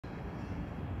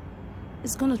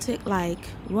It's gonna take like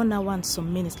 1 hour and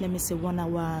some minutes. Let me say 1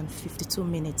 hour and 52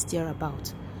 minutes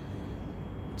thereabout.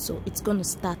 So it's gonna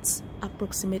start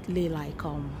approximately like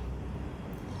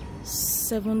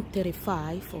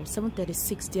 7:35 or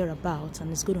 7:36 thereabout,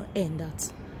 and it's gonna end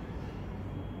at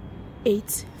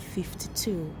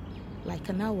 8:52, like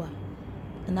an hour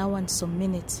and some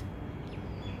minutes.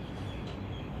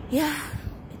 Yeah,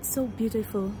 it's so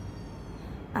beautiful.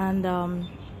 And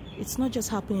it's not just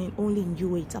happening only in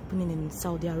UAE, it's happening in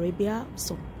Saudi Arabia,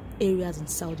 some areas in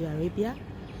Saudi Arabia,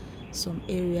 some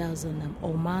areas in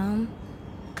Oman,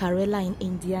 Kerala in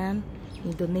India,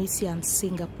 Indonesia and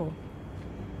Singapore.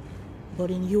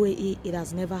 But in UAE, it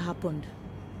has never happened.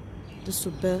 This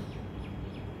will be,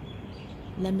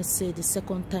 let me say, the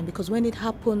second time, because when it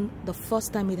happened, the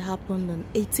first time it happened in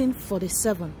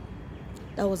 1847.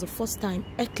 That was the first time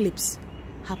eclipse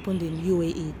happened in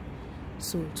UAE.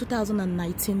 So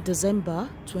 2019 December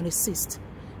 26th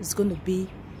is going to be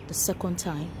the second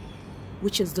time,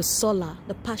 which is the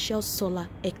partial solar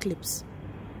eclipse.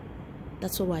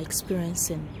 That's what we're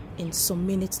experiencing in some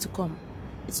minutes to come.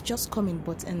 It's just coming,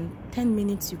 but in 10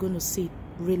 minutes you're going to see it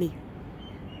really.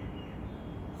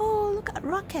 Oh, look at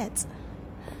rockets.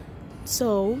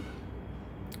 So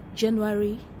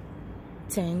January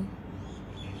 10,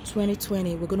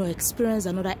 2020, we're going to experience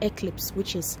another eclipse,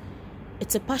 which is,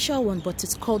 it's a partial one, but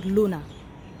it's called lunar.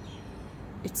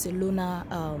 It's a lunar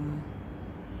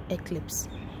eclipse.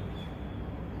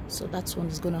 So that's when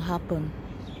it's going to happen.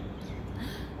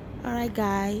 Alright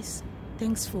guys,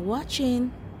 thanks for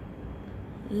watching.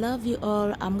 Love you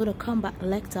all. I'm going to come back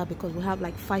later because we have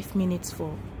like 5 minutes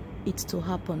for it to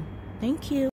happen. Thank you.